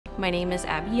My name is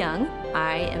Abby Young.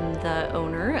 I am the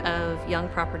owner of Young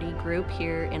Property Group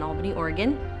here in Albany,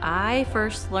 Oregon. I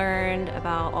first learned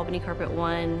about Albany Carpet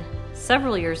One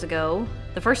several years ago.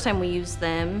 The first time we used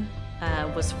them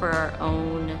was for our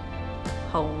own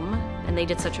home, and they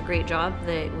did such a great job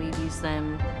that we've used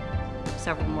them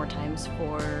several more times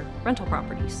for rental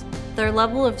properties. Their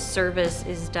level of service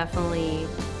is definitely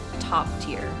top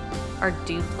tier. Our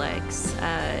duplex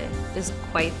is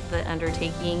quite the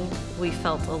undertaking. We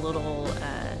felt a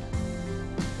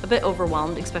bit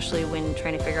overwhelmed, especially when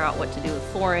trying to figure out what to do with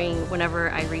flooring.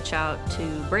 Whenever I reach out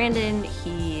to Brandon,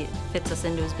 he fits us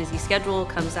into his busy schedule,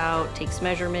 comes out, takes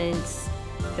measurements.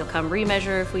 He'll come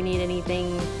remeasure if we need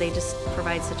anything. They just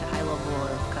provide such a high level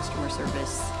of customer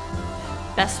service.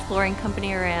 Best flooring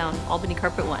company around, Albany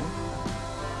Carpet One.